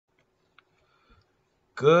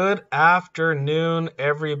Good afternoon,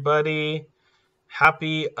 everybody.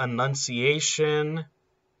 Happy Annunciation.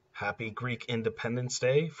 Happy Greek Independence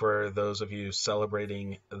Day for those of you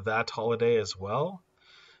celebrating that holiday as well.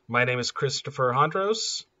 My name is Christopher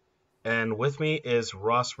Hondros, and with me is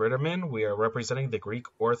Ross Ritterman. We are representing the Greek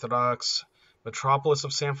Orthodox Metropolis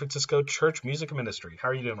of San Francisco Church Music Ministry. How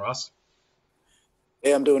are you doing, Ross?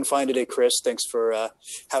 Hey, I'm doing fine today, Chris. Thanks for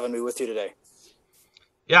having me with you today.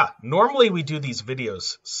 Yeah, normally we do these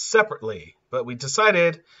videos separately, but we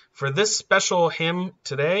decided for this special hymn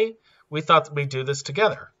today, we thought that we'd do this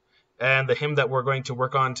together. And the hymn that we're going to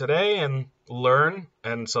work on today and learn,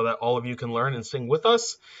 and so that all of you can learn and sing with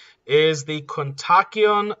us, is the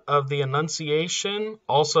Kontakion of the Annunciation,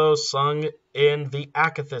 also sung in the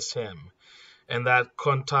Akathist hymn. And that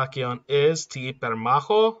Kontakion is Ti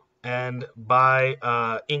Permacho, and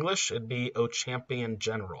by English, it'd be O Champion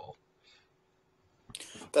General.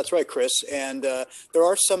 That's right, Chris. And there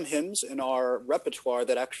are some hymns in our repertoire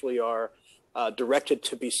that actually are directed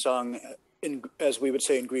to be sung, as we would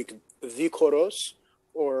say in Greek, the choros,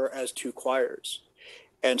 or as two choirs.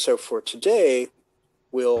 And so for today,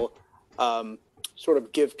 we'll sort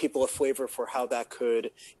of give people a flavor for how that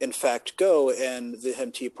could, in fact, go. And the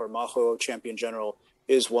hymn Ti Permacho, Champion General,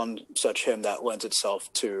 is one such hymn that lends itself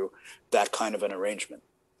to that kind of an arrangement.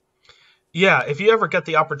 Yeah, if you ever get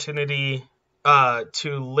the opportunity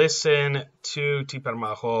to listen to Ti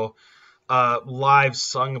Permacho live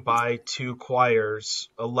sung by two choirs,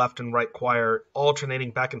 a left and right choir,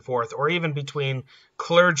 alternating back and forth, or even between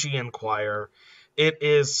clergy and choir, it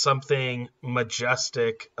is something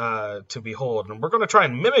majestic to behold. And we're going to try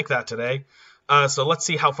and mimic that today, so let's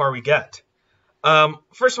see how far we get.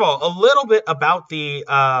 First of all, a little bit about the,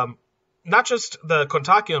 not just the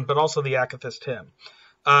Kontakion, but also the Akathist hymn.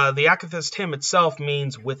 The Akathist hymn itself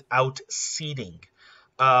means without seating.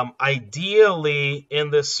 Ideally,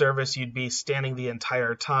 in this service, you'd be standing the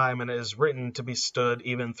entire time, and it is written to be stood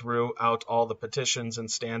even throughout all the petitions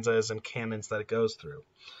and stanzas and canons that it goes through.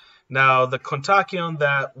 Now, the Kontakion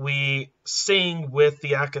that we sing with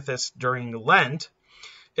the Akathist during Lent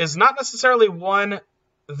is not necessarily one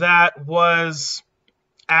that was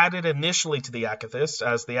added initially to the Akathist,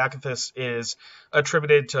 as the Akathist is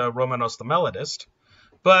attributed to Romanos the Melodist.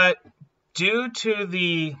 But due to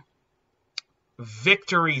the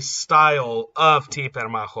victory style of Ti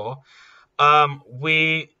Permacho,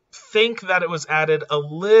 we think that it was added a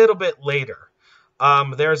little bit later.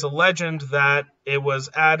 There's a legend that it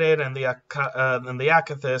was added and the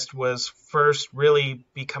Akathist was first really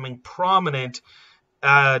becoming prominent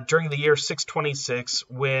during the year 626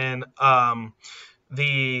 when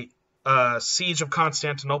the siege of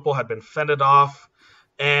Constantinople had been fended off.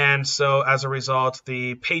 And so, as a result,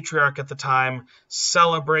 the patriarch at the time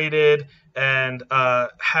celebrated and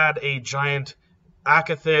had a giant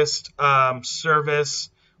Akathist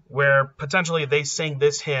service where potentially they sang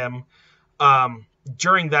this hymn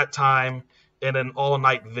during that time in an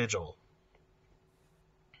all-night vigil.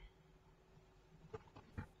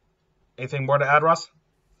 Anything more to add, Ross?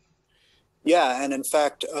 Yeah, and in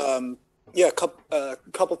fact, a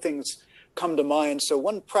couple things come to mind. So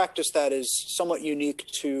one practice that is somewhat unique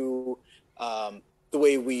to the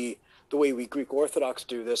way we Greek Orthodox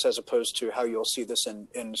do this, as opposed to how you'll see this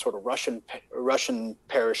in sort of Russian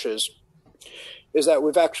parishes, is that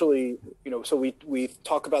we've actually, so we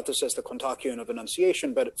talk about this as the Kontakion of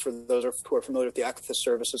Annunciation, but for those who are familiar with the Akathist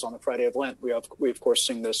services on the Friday of Lent, we of course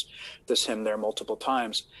sing this hymn there multiple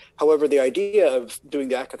times. However, the idea of doing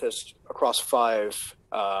the Akathist across five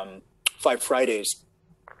Fridays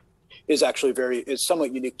is actually is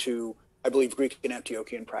somewhat unique to, I believe, Greek and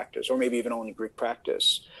Antiochian practice, or maybe even only Greek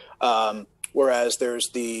practice. Whereas there's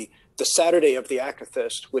the Saturday of the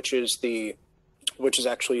Akathist, which is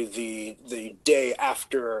actually the day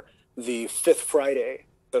after the fifth Friday,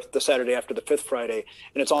 the Saturday after the fifth Friday,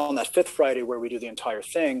 and it's on that fifth Friday where we do the entire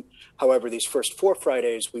thing. However, these first 4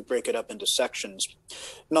 Fridays, we break it up into sections.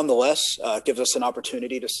 Nonetheless, it gives us an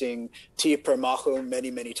opportunity to sing Ti Permacho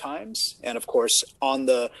many times, and of course, on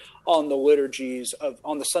the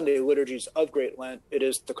Sunday liturgies of Great Lent, it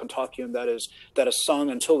is the Kontakion that is sung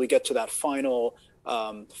until we get to that final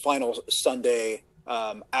Sunday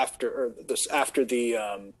after the Saturday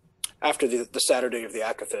of the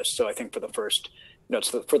Akathist. So I think for the first.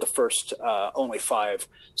 For the first only 5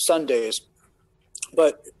 Sundays.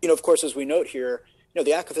 But, of course, as we note here,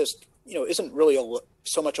 the Akathist, isn't really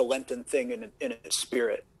so much a Lenten thing in its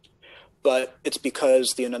spirit, but it's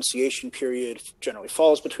because the Annunciation period generally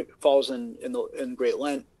falls in Great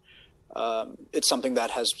Lent. It's something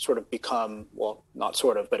that has sort of become, well, not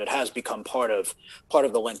sort of, but it has become part of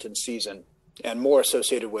the Lenten season and more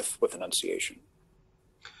associated with Annunciation.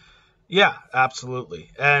 Yeah,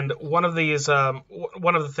 absolutely. And one of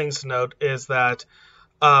the things to note is that,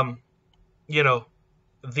 um, you know,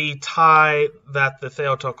 the tie that the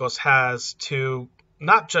Theotokos has to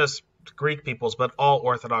not just Greek peoples, but all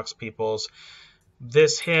Orthodox peoples,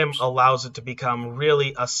 this hymn allows it to become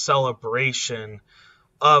really a celebration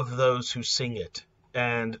of those who sing it.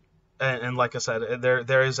 And like I said,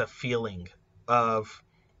 there is a feeling of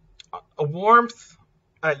a warmth,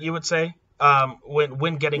 you would say,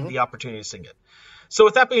 when getting Mm-hmm. the opportunity to sing it. So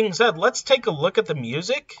with that being said, let's take a look at the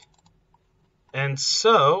music. And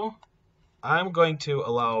so I'm going to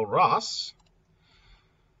allow Ross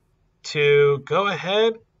to go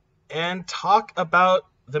ahead and talk about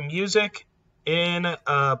the music in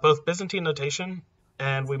both Byzantine notation,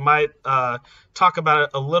 and we might talk about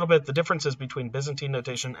a little bit the differences between Byzantine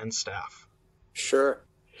notation and staff. Sure.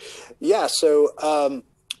 Yeah. So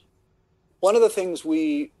one of the things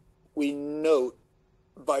we note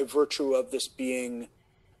by virtue of this being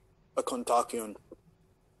a Kontakion.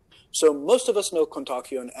 So most of us know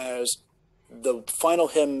Kontakion as the final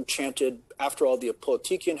hymn chanted after all the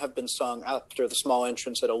Apolotikion have been sung, after the small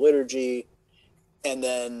entrance at a liturgy, and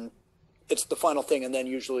then it's the final thing, and then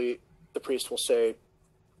usually the priest will say,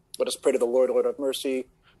 "Let us pray to the Lord, Lord have mercy,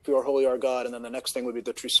 for you are holy, our God," and then the next thing would be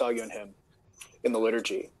the Trisagion hymn in the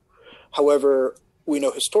liturgy. However, we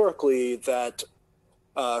know historically that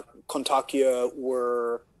Kontakia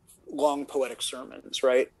were long poetic sermons,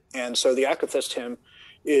 right? And so the Akathist hymn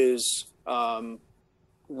is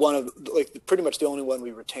one of, like, pretty much the only one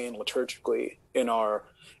we retain liturgically in our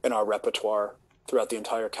repertoire throughout the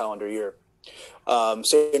entire calendar year.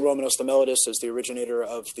 Saint Romanos the Melodist is the originator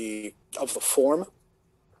of the form,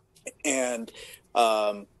 and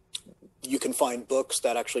you can find books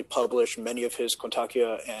that actually publish many of his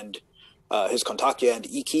Kontakia and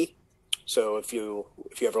Iki. So if you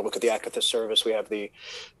ever look at the Akathist service, we have the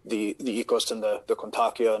Ikos and the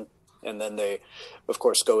Kontakia, and then they, of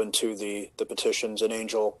course, go into the petitions, an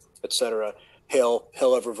angel, etc. Hail,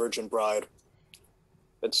 hail ever Virgin Bride,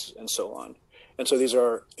 and so on. And so these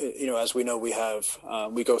are, as we know, we have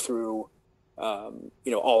we go through,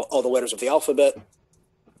 all the letters of the alphabet.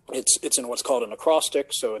 It's in what's called an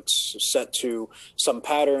acrostic, so it's set to some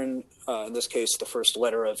pattern. In this case, the first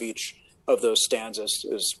letter of each of those stanzas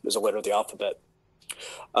is a letter of the alphabet.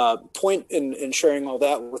 Point in sharing all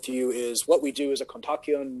that with you is what we do as a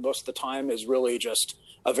Kontakion most of the time is really just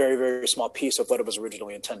a very, very small piece of what it was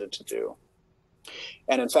originally intended to do.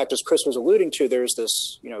 And in fact, as Chris was alluding to, there's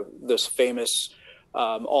this, this famous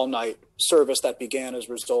all-night service that began as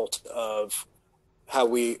a result of how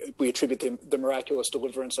we attribute the miraculous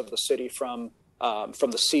deliverance of the city from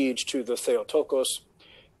the siege to the Theotokos.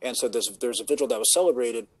 And so there's a vigil that was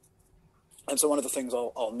celebrated. And so one of the things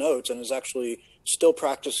I'll note, and is actually still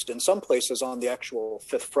practiced in some places on the actual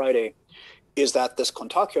Fifth Friday, is that this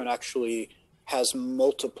Kontakion actually has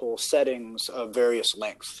multiple settings of various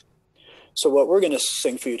length. So what we're going to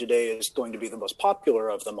sing for you today is going to be the most popular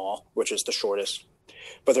of them all, which is the shortest.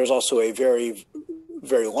 But there's also a very,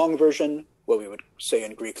 very long version, what we would say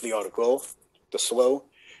in Greek, the argo, the slow.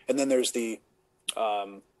 And then there's the,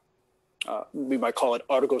 we might call it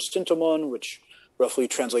argo syntomon, which roughly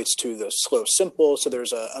translates to the slow simple. So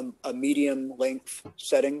there's a medium length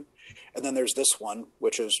setting. And then there's this one,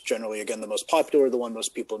 which is generally, again, the most popular, the one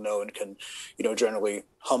most people know and can, generally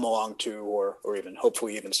hum along to, or even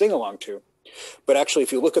hopefully even sing along to. But actually,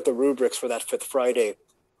 if you look at the rubrics for that Fifth Friday,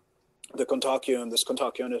 this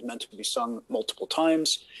Kontakion is meant to be sung multiple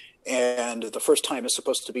times. And the first time is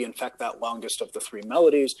supposed to be, in fact, that longest of the three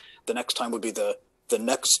melodies. The next time would be the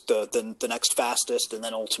next fastest, and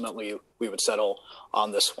then ultimately we would settle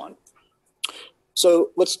on this one.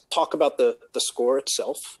 So let's talk about the score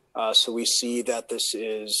itself. So we see that this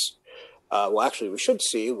is, we should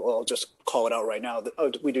see, I'll just call it out right now.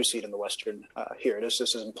 We do see it in the Western, here it is.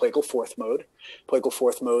 This is in plagal fourth mode. Plagal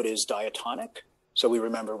fourth mode is diatonic. So we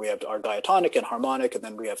remember we have our diatonic and harmonic, and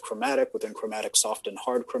then we have chromatic, within chromatic, soft and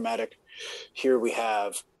hard chromatic. Here we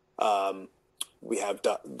have the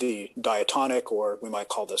diatonic, or we might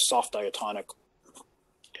call this soft diatonic,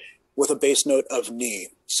 with a bass note of ni.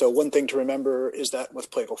 So one thing to remember is that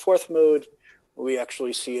with plagal fourth mode, we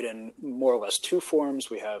actually see it in more or less two forms.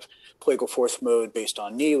 We have plagal fourth mode based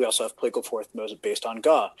on ni. We also have plagal fourth mode based on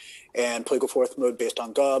ga. And plagal fourth mode based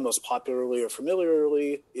on ga, most popularly or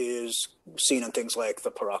familiarly, is seen in things like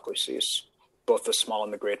the Paraclesis, both the small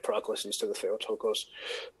and the great Paraclesis to the Theotokos.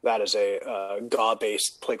 That is a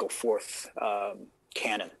ga-based plagal fourth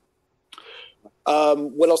canon.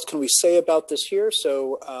 What else can we say about this here?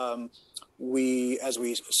 So as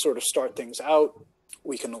we sort of start things out,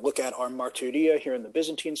 we can look at our martyria here in the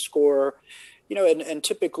Byzantine score. and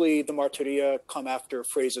typically the martyria come after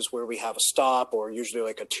phrases where we have a stop, or usually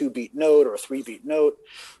like a 2-beat note or a 3-beat note,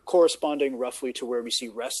 corresponding roughly to where we see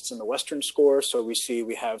rests in the Western score. So we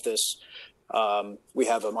have this, we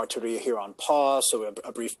have a martyria here on pa, so we have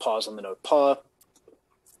a brief pause on the note pa.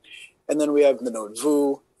 And then we have the note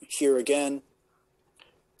vu here again.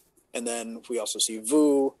 And then we also see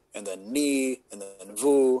vu, and then ni, and then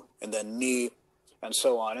vu, and then ni, and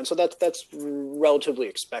so on. And so that's relatively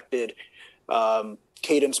expected.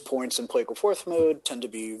 Cadence points in plagal fourth mode tend to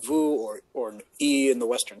be vu or e in the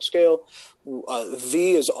Western scale.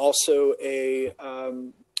 V is also a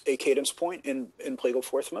cadence point in plagal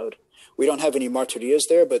fourth mode. We don't have any martyrias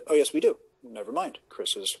there, but oh yes, we do. Never mind.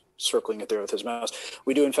 Chris is circling it there with his mouse.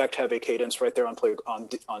 We do in fact have a cadence right there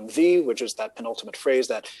on V, which is that penultimate phrase,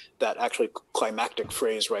 that actually climactic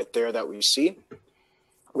phrase right there that we see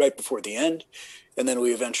right before the end. And then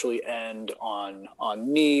we eventually end on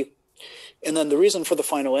ni. And then the reason for the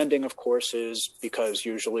final ending, of course, is because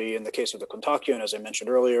usually in the case of the Kontakion, as I mentioned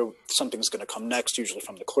earlier, something's going to come next, usually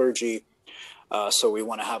from the clergy. So we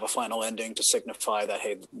want to have a final ending to signify that,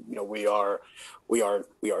 hey, we are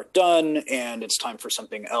done, and it's time for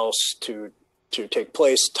something else to take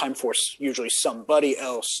place. Time for usually somebody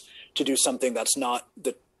else to do something that's not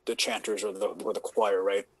the chanters or the choir,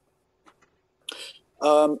 right?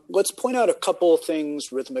 Let's point out a couple of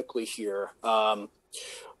things rhythmically here.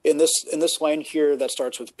 In this line here that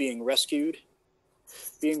starts with being rescued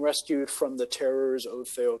from the terrors of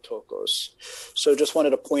Theotokos. So just wanted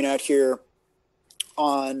to point out here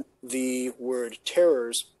on the word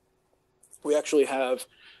terrors, we actually have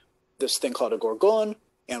this thing called a gorgon,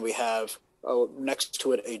 and we have next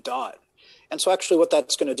to it a dot. And so actually what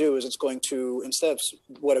that's going to do is it's going to, instead of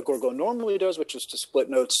what a gorgon normally does, which is to split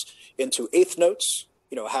notes into eighth notes,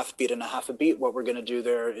 a half beat and a half a beat, what we're going to do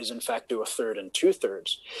there is in fact do a third and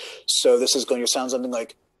 2/3. So this is going to sound something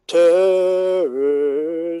like terrors,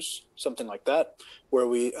 something like that, where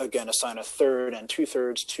we again assign a third and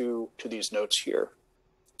 2/3 to these notes here.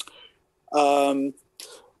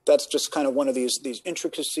 That's just kind of one of these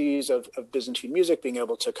intricacies of Byzantine music, being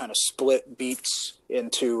able to kind of split beats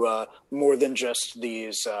into more than just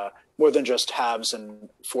halves and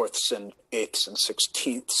fourths and eighths and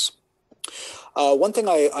sixteenths. One thing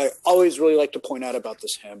I always really like to point out about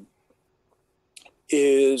this hymn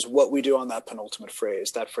is what we do on that penultimate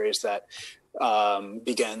phrase, that phrase that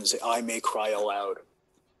begins, I may cry aloud.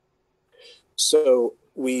 So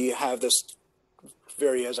we have this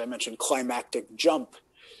very, as I mentioned, climactic jump.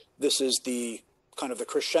 This is the kind of the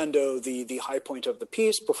crescendo, the high point of the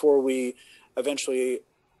piece before we eventually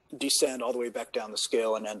descend all the way back down the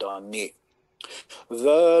scale and end on ni.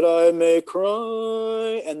 That I may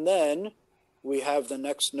cry, and then we have the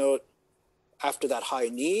next note after that high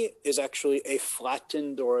ni is actually a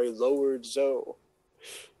flattened or a lowered zo.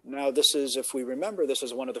 Now this is, if we remember, this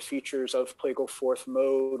is one of the features of plagal fourth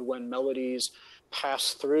mode when melodies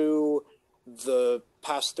pass through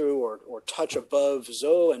or touch above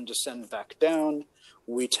zo and descend back down,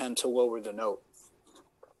 we tend to lower the note.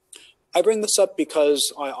 I bring this up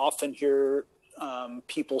because I often hear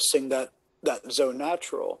people sing that zo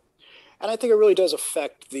natural, and I think it really does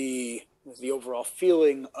affect the overall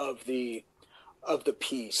feeling of the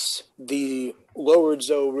piece. The lowered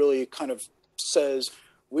zo really kind of says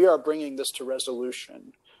we are bringing this to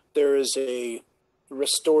resolution. There is a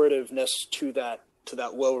restorativeness to that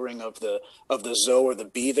lowering of the zo or the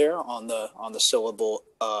b there on the syllable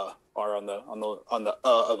or on the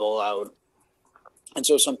of aloud, and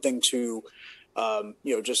so something to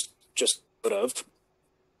just sort of.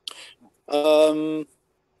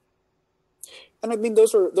 And I mean,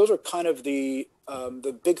 those are kind of the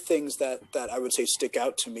big things that I would say stick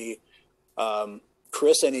out to me.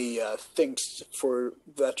 Chris, any things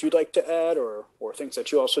that you'd like to add, or things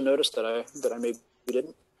that you also noticed that I maybe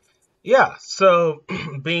didn't? Yeah. So,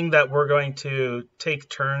 being that we're going to take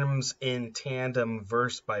terms in tandem,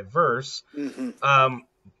 verse by verse,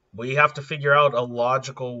 we have to figure out a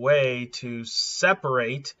logical way to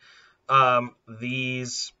separate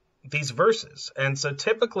these verses. And so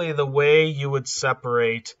typically the way you would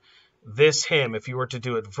separate this hymn, if you were to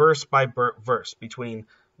do it verse by verse, between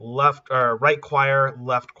right choir,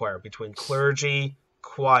 left choir, between clergy,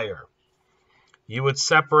 choir, you would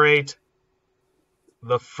separate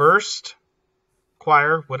the first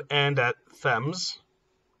choir would end at thems.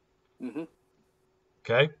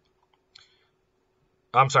 Okay.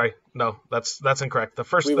 I'm sorry. No, that's incorrect. The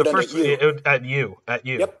first at you.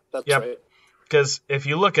 Yep, that's right. Because if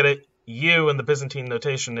you look at it, U in the Byzantine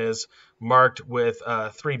notation is marked with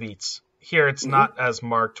 3 beats. Here it's not as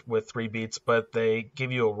marked with 3 beats, but they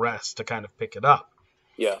give you a rest to kind of pick it up.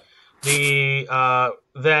 Yeah.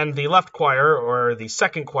 then the left choir, or the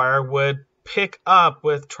second choir, would pick up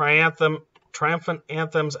with triumphant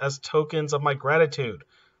anthems as tokens of my gratitude.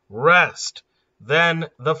 Rest. Then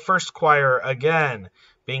the first choir again,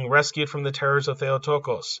 being rescued from the terrors of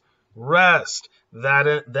Theotokos. Rest.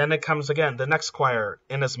 Then it comes again, the next choir,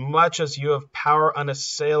 inasmuch as you have power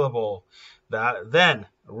unassailable. Then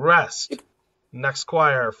rest. Next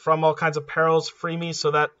choir, from all kinds of perils free me, so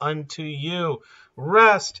that unto you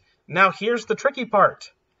rest. Now here's the tricky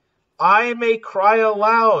part. I may cry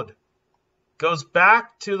aloud. Goes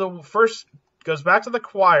back to the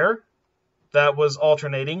choir that was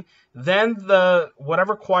alternating. Then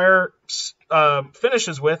whatever choir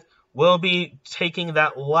finishes with will be taking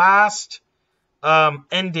that last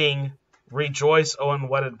ending, rejoice, O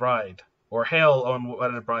unwedded bride, or hail, O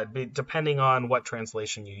unwedded bride, depending on what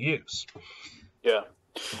translation you use. Yeah.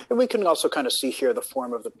 And we can also kind of see here the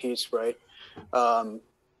form of the piece, right?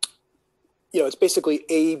 It's basically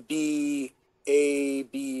A, B,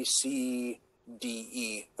 C, D,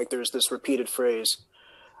 E. Like there's this repeated phrase.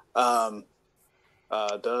 And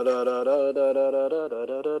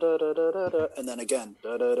then again.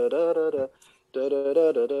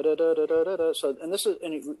 So, and this is,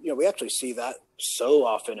 and we actually see that so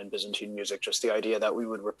often in Byzantine music, just the idea that we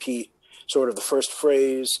would repeat sort of the first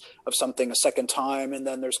phrase of something a second time, and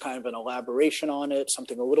then there's kind of an elaboration on it,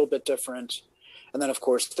 something a little bit different. And then, of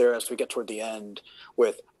course, as we get toward the end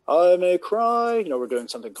with I may cry, we're doing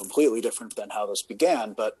something completely different than how this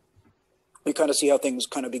began, but we kind of see how things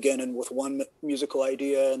kind of begin in with one musical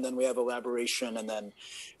idea, and then we have elaboration, and then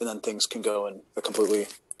things can go in a completely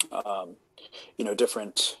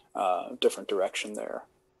different direction there.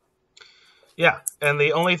 Yeah, and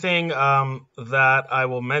the only thing that I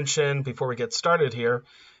will mention before we get started here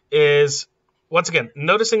is, once again,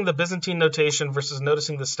 noticing the Byzantine notation versus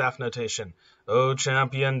noticing the staff notation. Oh,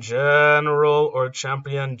 champion general, or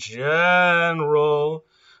champion general.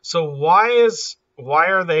 So why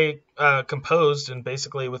are they composed and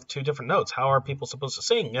basically with two different notes? How are people supposed to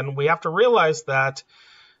sing? And we have to realize that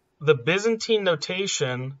the Byzantine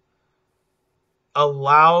notation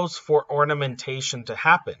allows for ornamentation to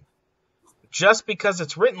happen. Just because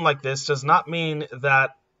it's written like this does not mean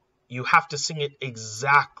that you have to sing it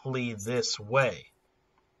exactly this way.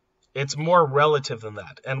 It's more relative than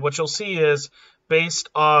that. And what you'll see is, based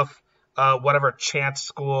off whatever chant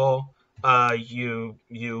school you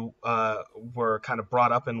were kind of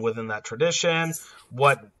brought up in within that tradition,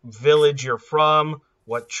 what village you're from,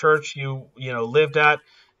 what church you lived at,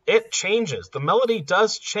 it changes. The melody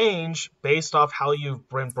does change based off how you've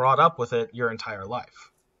been brought up with it your entire life.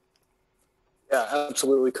 Yeah,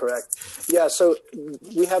 absolutely correct. Yeah, so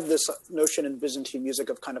we have this notion in Byzantine music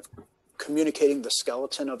of kind of communicating the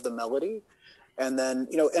skeleton of the melody. And then,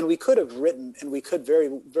 and we could have written, and we could very,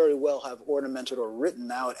 very well have ornamented or written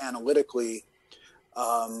out analytically.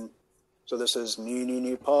 So this is ni ni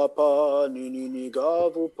ni pa pa, ni ni ni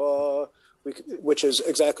gavu pa, which is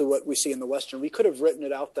exactly what we see in the Western. We could have written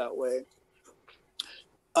it out that way.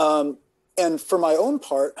 And for my own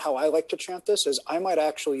part, how I like to chant this is I might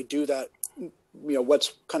actually do that,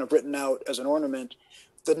 what's kind of written out as an ornament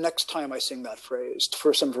the next time I sing that phrase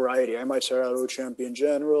for some variety. I might say, "Oh, champion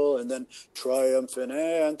general," and then triumphant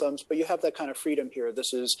anthems. But you have that kind of freedom here.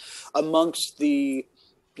 This is amongst the,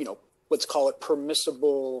 let's call it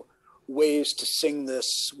permissible ways to sing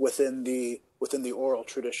this within the oral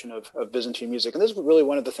tradition of Byzantine music. And this is really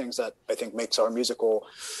one of the things that I think makes our musical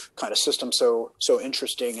kind of system so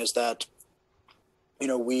interesting, is that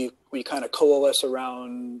we kind of coalesce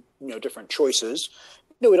around different choices.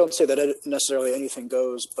 We don't say that necessarily anything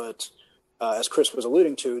goes, but as Chris was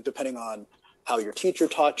alluding to, depending on how your teacher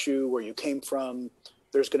taught you, where you came from,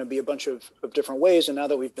 there's going to be a bunch of different ways. And now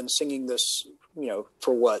that we've been singing this,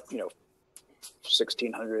 for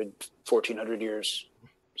 1,600, 1,400 years,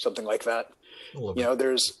 something like that.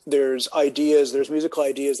 There's ideas, there's musical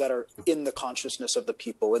ideas that are in the consciousness of the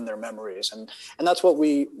people, in their memories, and that's what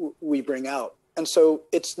we bring out. And so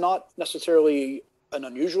it's not necessarily an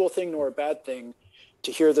unusual thing nor a bad thing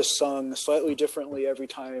to hear this sung slightly differently every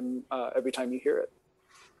time you hear it.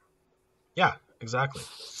 Yeah, exactly.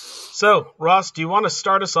 So, Ross, do you want to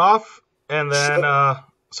start us off? And then,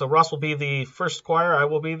 so Ross will be the first choir, I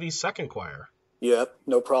will be the second choir. Yep,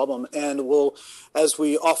 no problem. And we'll, as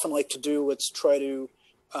we often like to do, let's try to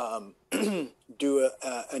do an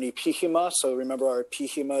epihema. So remember, our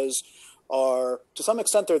epihemas are, to some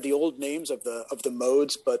extent, they're the old names of the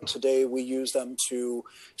modes, but today we use them to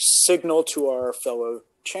signal to our fellow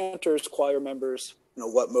chanters, choir members,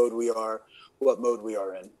 what mode we are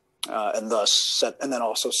in, and then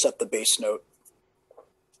also set the bass note.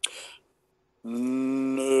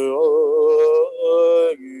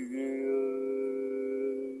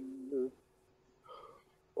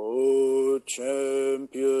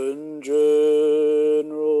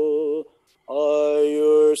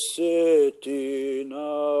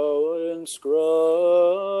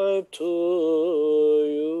 transcribe to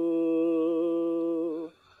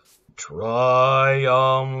you.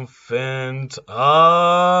 Triumphant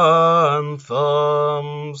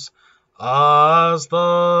anthems as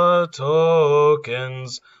the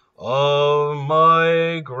tokens of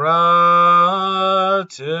my gratitude.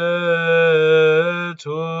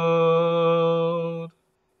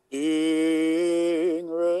 Being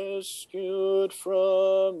rescued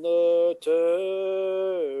from the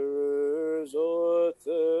terrors of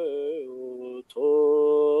Theotokos,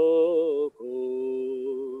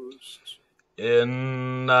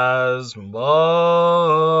 inasmuch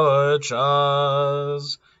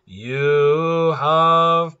as you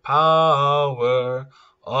have power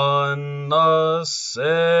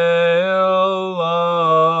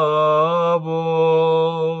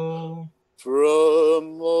unassailable,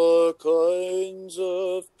 from all kinds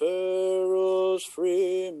of perils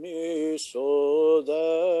free me, so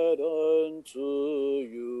that unto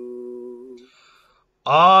you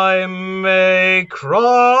I may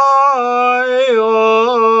cry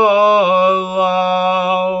aloud.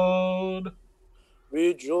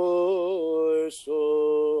 rejoice,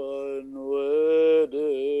 O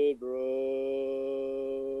unwedded bride.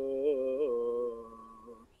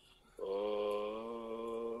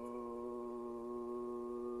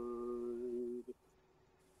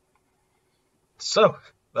 So,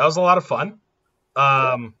 that was a lot of fun.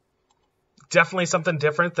 Definitely something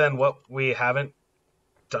different than what we haven't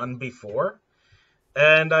done before.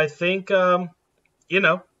 And I think,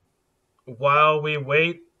 while we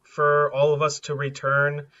wait for all of us to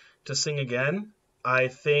return to sing again, I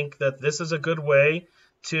think that this is a good way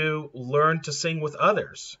to learn to sing with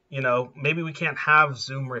others. Maybe we can't have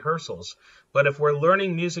Zoom rehearsals, but if we're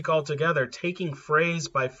learning music all together, taking phrase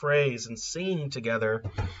by phrase and singing together,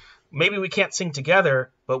 maybe we can't sing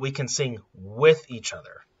together, but we can sing with each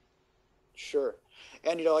other. Sure.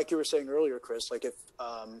 And, like you were saying earlier, Chris, like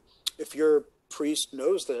if your priest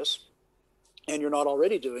knows this and you're not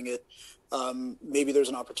already doing it, maybe there's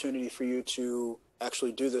an opportunity for you to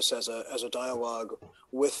actually do this as a dialogue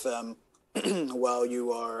with them while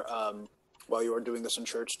you are doing this in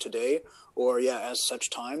church today, or as such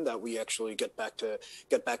time that we actually get back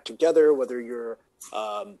together, whether you're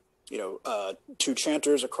two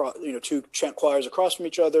chanters across, two chant choirs across from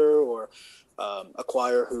each other, or a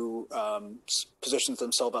choir who positions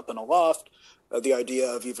themselves up in a loft. The idea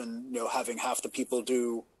of even having half the people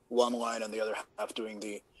do one line and the other half doing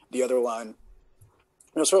the other line,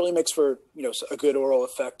 certainly makes for a good oral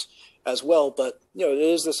effect as well. But it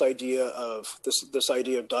is this idea of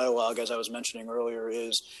dialogue, as I was mentioning earlier,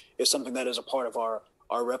 is something that is a part of our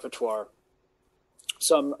repertoire.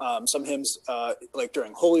 Some hymns, like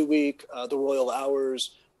during Holy Week, the Royal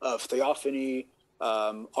Hours of Theophany,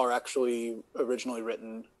 are actually originally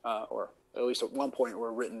written, or at least at one point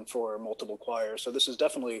were written for multiple choirs. So this is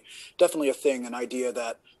definitely a thing, an idea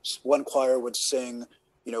that one choir would sing.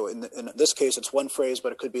 In this case, it's one phrase,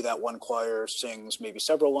 but it could be that one choir sings maybe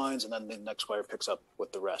several lines, and then the next choir picks up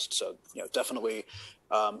with the rest. So definitely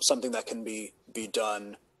something that can be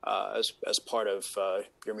done as part of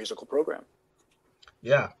your musical program.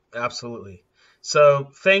 Yeah, absolutely. So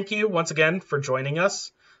thank you once again for joining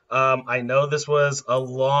us. I know this was a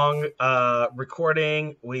long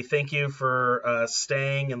recording. We thank you for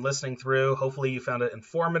staying and listening through. Hopefully you found it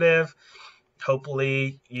informative.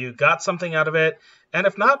 Hopefully you got something out of it. And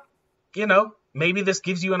if not, maybe this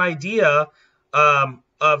gives you an idea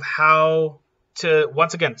of how to,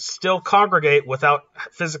 once again, still congregate without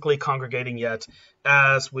physically congregating yet,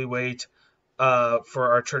 as we wait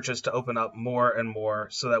for our churches to open up more and more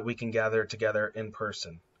so that we can gather together in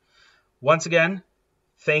person. Once again,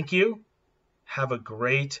 thank you. Have a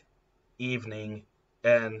great evening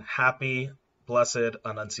and happy, blessed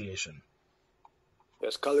Annunciation.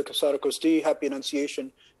 Yes, Kali Kasara Kosti, happy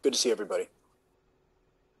Annunciation. Good to see everybody.